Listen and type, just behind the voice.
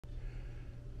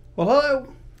Well,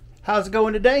 hello. How's it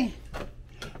going today?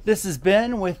 This is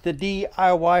Ben with the DIY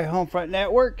Homefront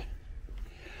Network,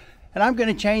 and I'm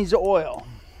going to change the oil.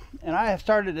 And I have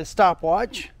started a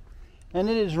stopwatch, and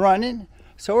it is running.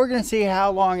 So we're going to see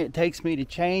how long it takes me to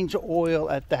change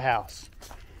oil at the house.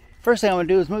 First thing I'm going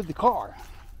to do is move the car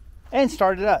and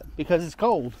start it up because it's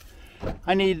cold.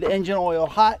 I need the engine oil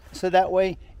hot so that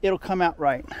way it'll come out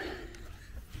right.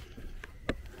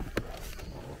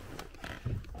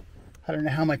 I don't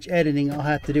know how much editing I'll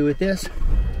have to do with this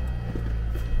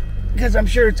because I'm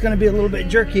sure it's going to be a little bit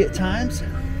jerky at times.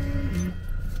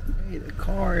 Okay, the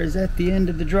car is at the end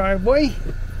of the driveway.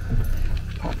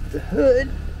 Pop the hood.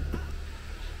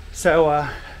 So it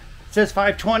says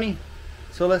 520.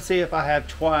 So let's see if I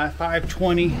have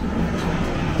 520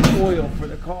 oil for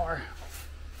the car.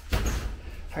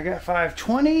 I got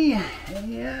 520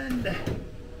 and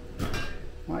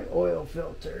my oil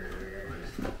filter.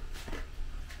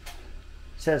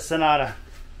 It says Sonata.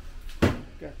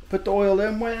 Put the oil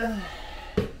in with,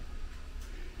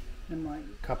 and like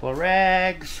a couple of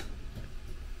rags.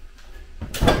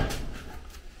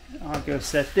 I'll go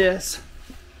set this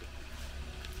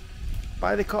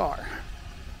by the car.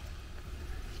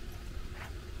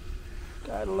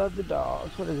 Gotta love the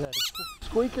dogs. What is that? A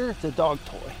squeaker? It's a dog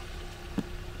toy.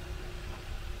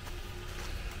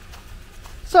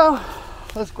 So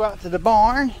let's go out to the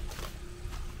barn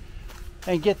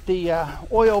and get the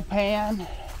oil pan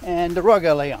and the rug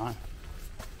I lay on.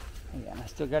 Yeah, and I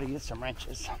still got to get some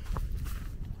wrenches.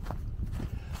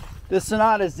 The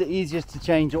Sonata is the easiest to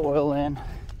change the oil in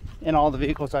all the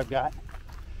vehicles I've got.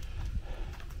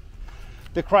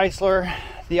 The Chrysler,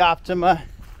 the Optima,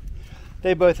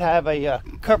 they both have a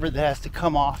cover that has to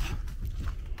come off.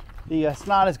 The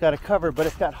Sonata's got a cover, but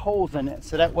it's got holes in it,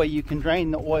 so that way you can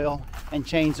drain the oil and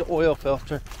change the oil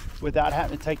filter without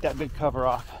having to take that big cover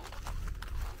off.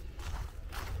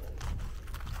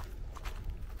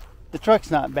 The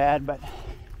truck's not bad, but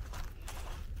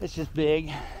it's just big.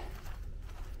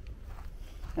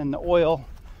 And the oil,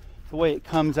 the way it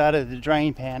comes out of the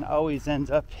drain pan, always ends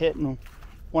up hitting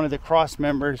one of the cross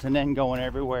members and then going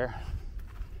everywhere.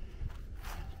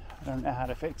 I don't know how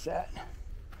to fix that.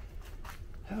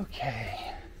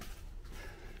 Okay.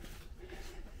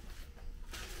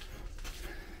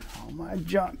 All my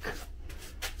junk.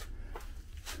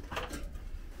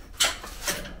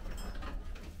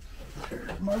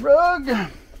 There's my rug.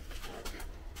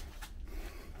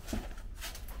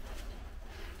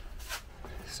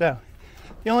 So,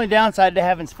 the only downside to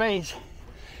having space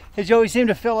is you always seem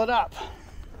to fill it up.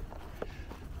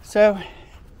 So,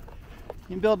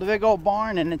 you build a big old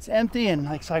barn and it's empty and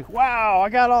it's like, wow, I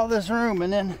got all this room.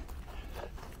 And then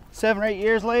 7 or 8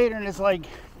 years later and it's like,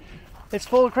 it's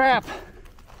full of crap.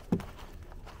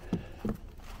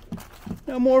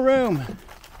 No more room.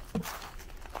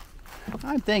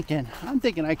 I'm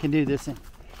thinking I can do this in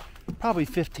probably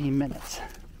 15 minutes.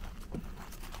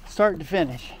 Start to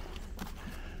finish.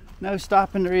 No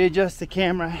stopping to readjust the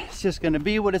camera. It's just going to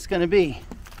be what it's going to be.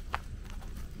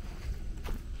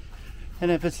 And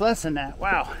if it's less than that,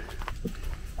 wow.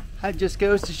 That just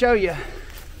goes to show you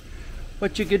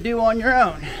what you could do on your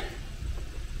own.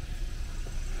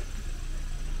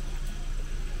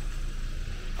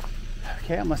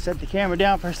 Okay, I'm going to set the camera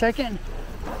down for a second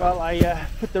while I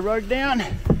put the rug down.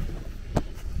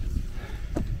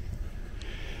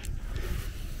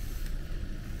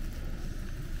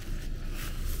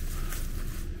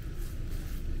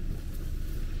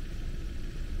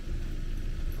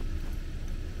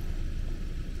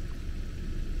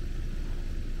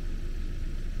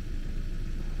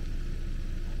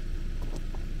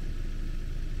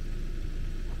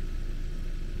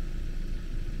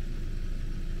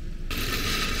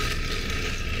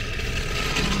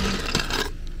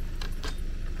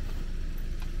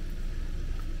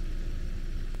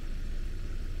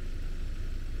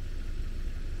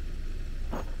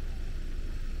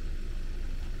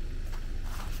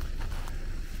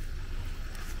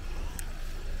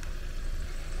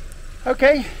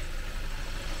 Okay,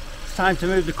 it's time to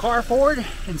move the car forward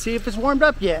and see if it's warmed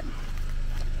up yet.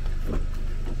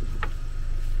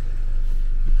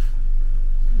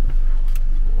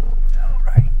 All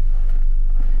right.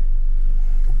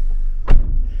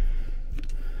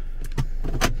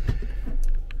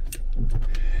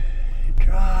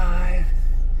 Drive.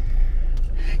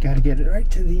 Got to get it right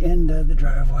to the end of the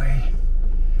driveway.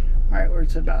 Right where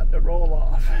it's about to roll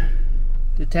off.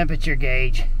 The temperature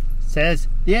gauge says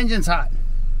the engine's hot,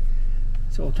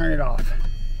 so we'll turn it off.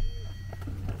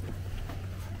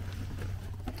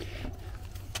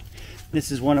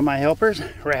 This is one of my helpers,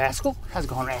 Rascal. How's it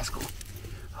going, Rascal?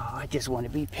 Oh, I just want to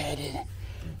be petted.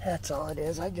 That's all it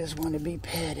is. I just want to be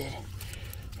petted.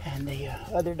 And the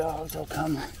other dogs will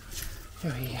come.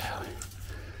 There we go.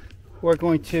 We're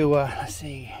going to, let's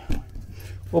see.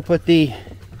 We'll put the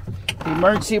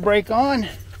emergency brake on.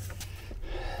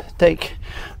 Take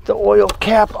the oil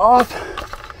cap off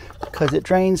because it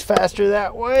drains faster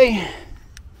that way.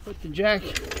 Put the jack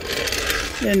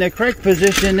in the correct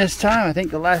position this time. I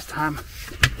think the last time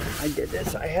I did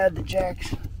this, I had the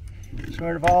jacks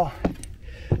sort of all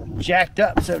jacked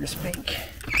up, so to speak.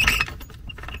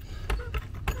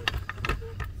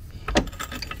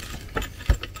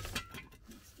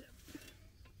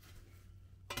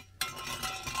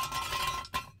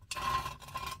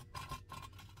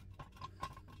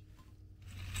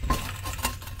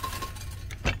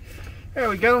 There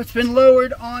we go, it's been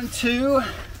lowered onto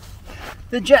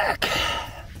the jack.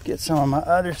 Get some of my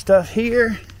other stuff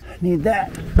here. I need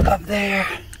that up there.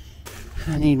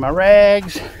 I need my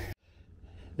rags.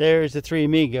 There's the three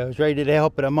amigos ready to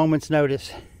help at a moment's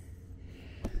notice.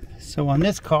 So on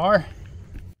this car,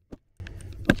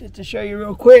 just to show you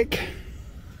real quick,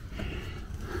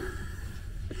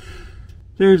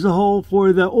 there's a hole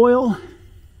for the oil,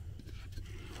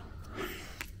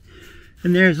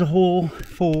 and there's a hole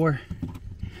for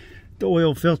the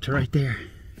oil filter right there.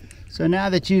 So now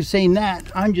that you've seen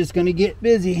that, I'm just going to get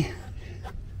busy,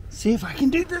 see if I can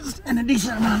do this in a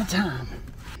decent amount of time.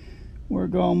 We're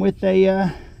going with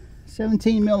a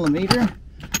 17 millimeter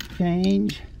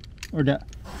change, or to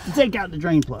take out the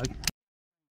drain plug.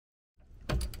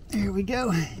 There we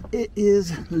go. It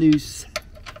is loose.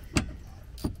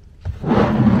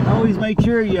 Always make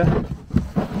sure you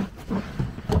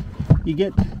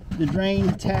get the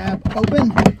drain tab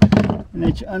open and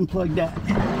that you unplug that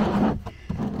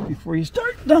before you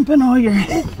start dumping all your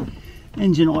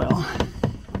engine oil.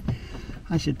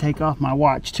 I should take off my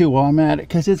watch too while I'm at it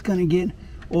because it's going to get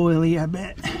oily, I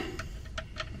bet.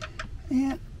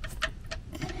 And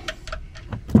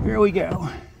here we go.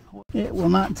 It will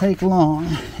not take long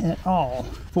at all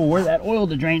for that oil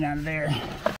to drain out of there.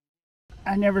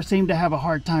 I never seem to have a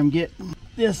hard time getting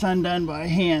this undone by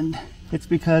hand. It's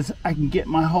because I can get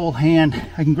my whole hand,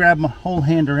 I can grab my whole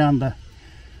hand around the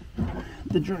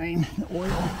drain, the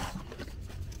oil.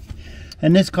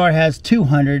 And this car has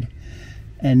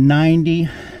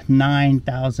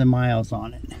 299,000 miles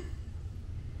on it.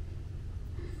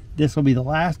 This will be the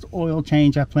last oil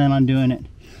change I plan on doing it.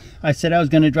 I said I was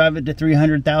going to drive it to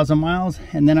 300,000 miles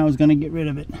and then I was going to get rid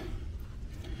of it.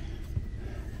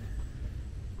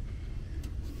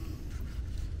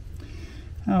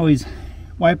 I always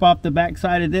wipe off the back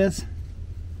side of this.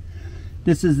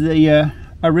 This is the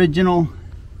original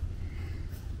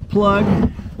plug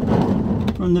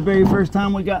from the very first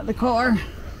time we got the car.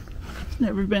 It's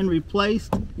never been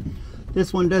replaced.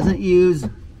 This one doesn't use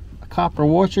copper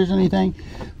washers or anything,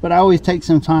 but I always take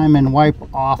some time and wipe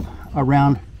off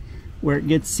around where it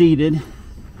gets seated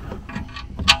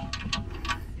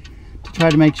to try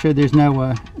to make sure there's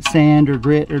no sand or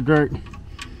grit or dirt,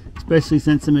 especially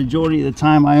since the majority of the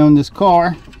time I owned this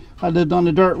car I lived on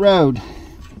a dirt road.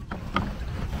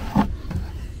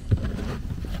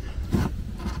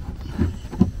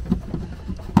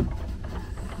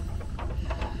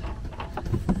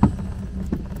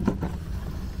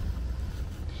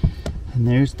 And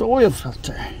there's the oil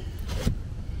filter.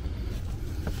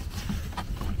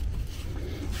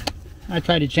 I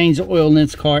try to change the oil in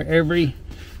this car every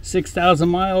 6,000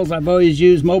 miles. I've always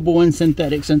used Mobil and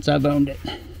synthetic since I've owned it.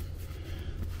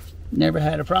 Never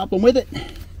had a problem with it.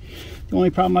 The only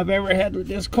problem I've ever had with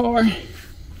this car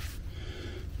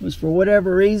was, for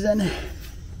whatever reason,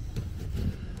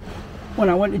 when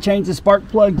I went to change the spark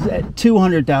plugs at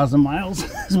 200,000 miles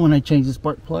is when I changed the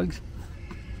spark plugs.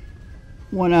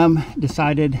 When I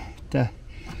decided to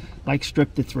like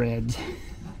strip the threads,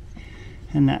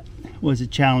 and that was a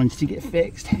challenge to get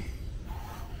fixed.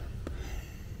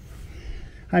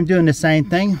 I'm doing the same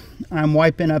thing. I'm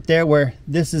wiping up there where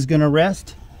this is going to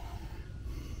rest.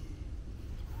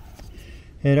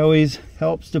 It always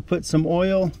helps to put some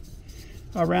oil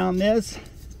around this.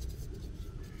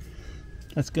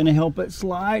 That's going to help it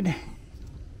slide.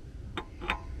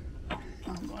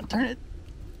 I'm going to turn it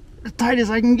as tight as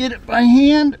I can get it by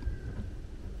hand,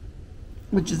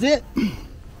 which is it.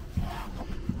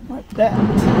 Wipe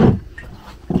that.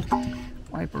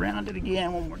 Wipe around it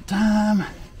again one more time.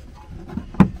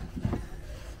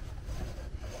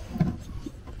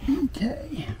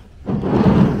 Okay,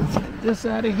 let's get this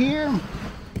out of here.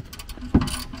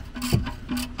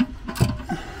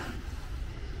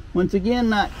 Once again,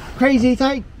 not crazy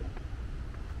tight.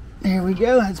 There we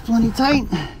go, that's plenty tight.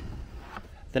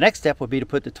 The next step would be to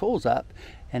put the tools up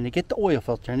and to get the oil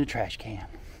filter in the trash can.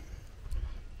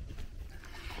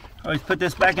 Always put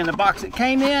this back in the box it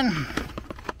came in,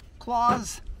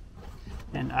 claws,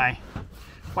 and I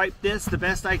wipe this the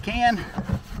best I can.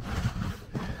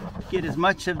 Get as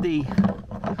much of the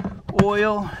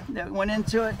oil that went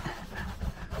into it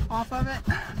off of it.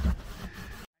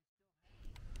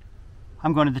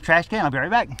 I'm going to the trash can. I'll be right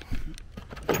back.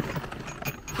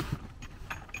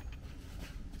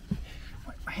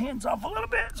 Wipe my hands off a little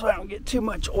bit so I don't get too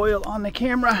much oil on the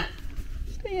camera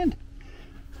stand.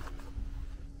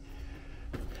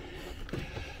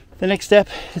 The next step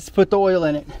is to put the oil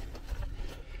in it.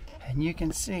 And you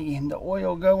can see the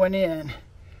oil going in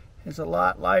is a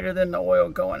lot lighter than the oil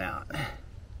going out.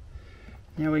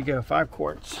 There we go, 5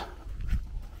 quarts.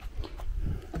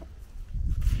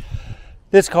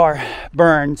 This car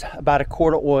burns about a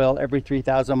quart of oil every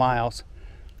 3,000 miles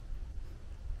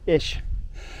ish.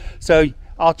 So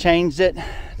I'll change it,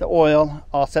 the oil,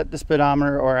 I'll set the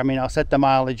speedometer, or I'll set the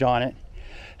mileage on it.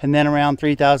 And then around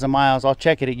 3,000 miles, I'll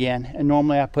check it again. And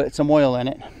normally I put some oil in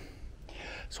it.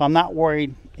 So I'm not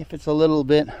worried if it's a little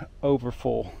bit over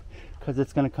full, because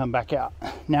it's going to come back out.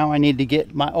 Now I need to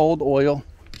get my old oil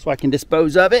so I can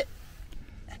dispose of it.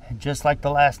 And just like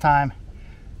the last time,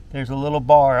 there's a little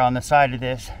bar on the side of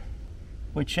this,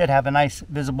 which should have a nice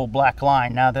visible black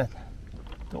line now that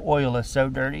the oil is so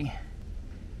dirty.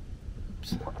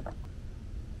 Oops.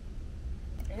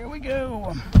 Here we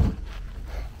go.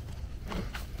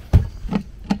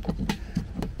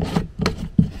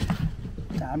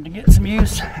 Time to get some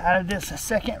use out of this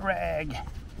second rag.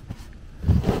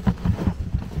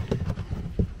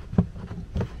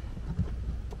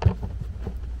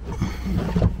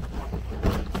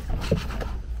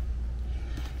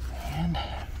 And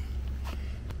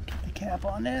get the cap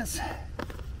on this.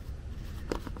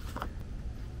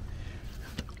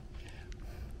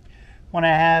 When I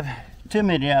have too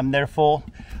many of them, they're full,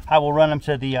 I will run them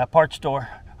to the parts store,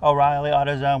 O'Reilly,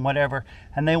 AutoZone, whatever,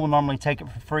 and they will normally take it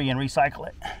for free and recycle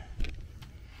it.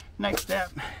 Next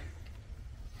step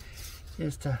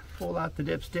is to pull out the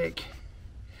dipstick,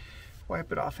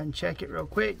 wipe it off and check it real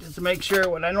quick just to make sure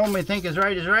what I normally think is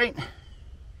right.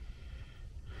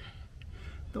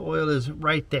 The oil is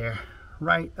right there,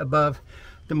 right above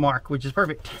the mark, which is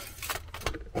perfect.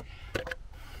 Put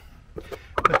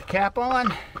the cap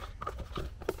on,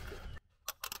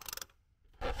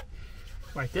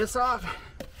 wipe this off.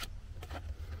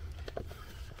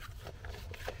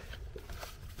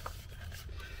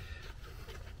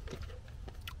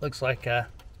 Looks like a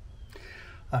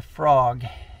frog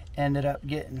ended up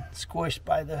getting squished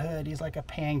by the hood. He's like a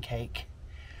pancake,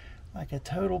 like a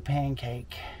total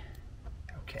pancake.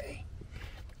 Okay.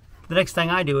 The next thing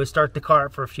I do is start the car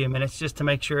for a few minutes just to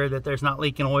make sure that there's not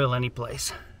leaking oil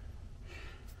anyplace.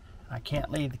 I can't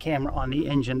leave the camera on the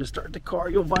engine to start the car.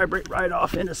 You'll vibrate right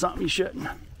off into something you shouldn't.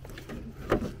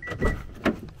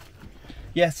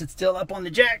 Yes, it's still up on the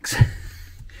jacks.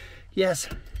 Yes.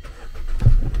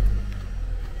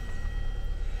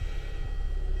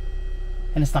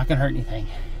 And it's not going to hurt anything.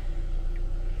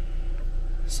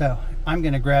 So I'm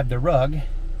going to grab the rug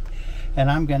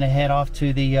and I'm going to head off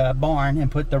to the barn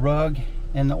and put the rug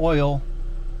and the oil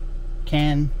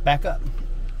can back up.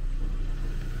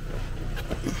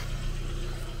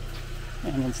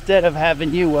 And instead of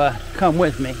having you come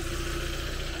with me,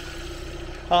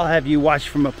 I'll have you watch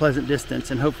from a pleasant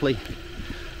distance, and hopefully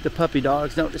the puppy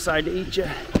dogs don't decide to eat you.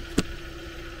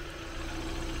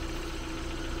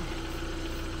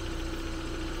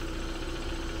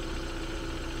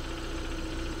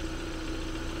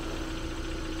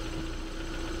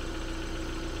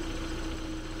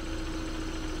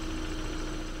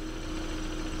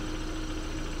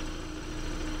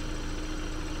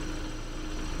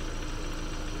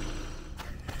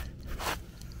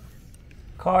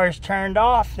 Car's turned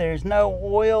off. There's no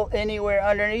oil anywhere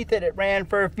underneath it. It ran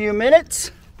for a few minutes.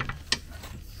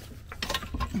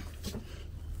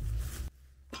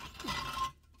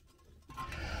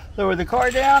 Lower the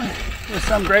car down with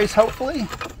some grace, hopefully.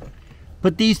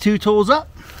 Put these two tools up.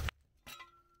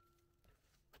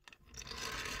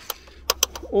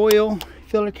 Oil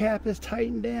filter cap is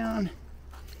tightened down.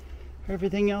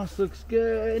 Everything else looks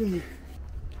good.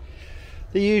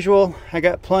 The usual, I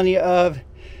got plenty of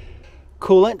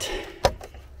coolant.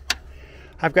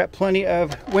 I've got plenty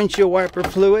of windshield wiper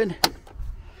fluid.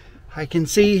 I can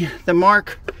see the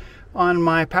mark on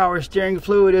my power steering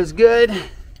fluid is good,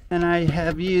 and I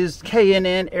have used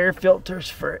K&N air filters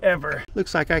forever.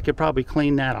 Looks like I could probably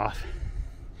clean that off.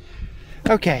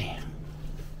 Okay,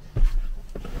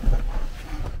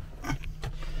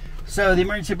 so the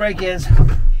emergency brake is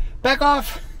back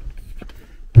off.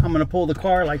 I'm gonna pull the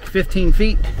car like 15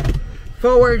 feet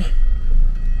forward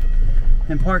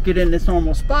and park it in its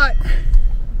normal spot.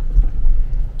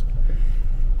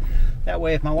 That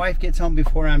way if my wife gets home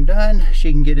before I'm done,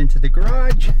 she can get into the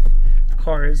garage. The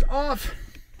car is off.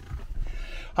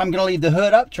 I'm going to leave the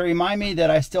hood up to remind me that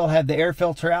I still have the air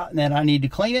filter out and that I need to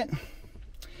clean it.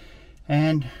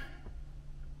 And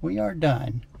we are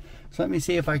done. So let me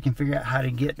see if I can figure out how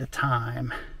to get the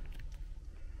time.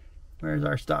 Where's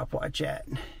our stopwatch at?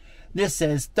 This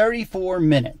says 34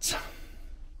 minutes.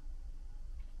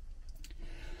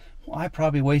 Well, I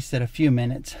probably wasted a few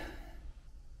minutes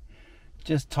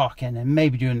just talking and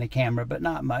maybe doing the camera, but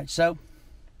not much. So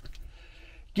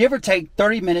give or take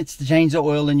 30 minutes to change the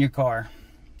oil in your car.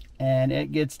 And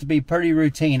it gets to be pretty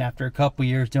routine after a couple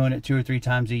years doing it 2 or 3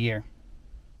 times a year.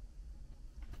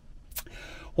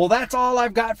 Well, that's all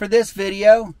I've got for this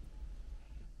video.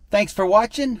 Thanks for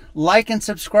watching. Like and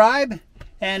subscribe.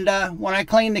 And when I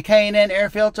clean the K&N air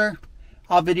filter,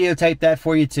 I'll videotape that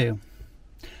for you too.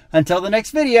 Until the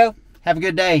next video, have a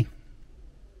good day.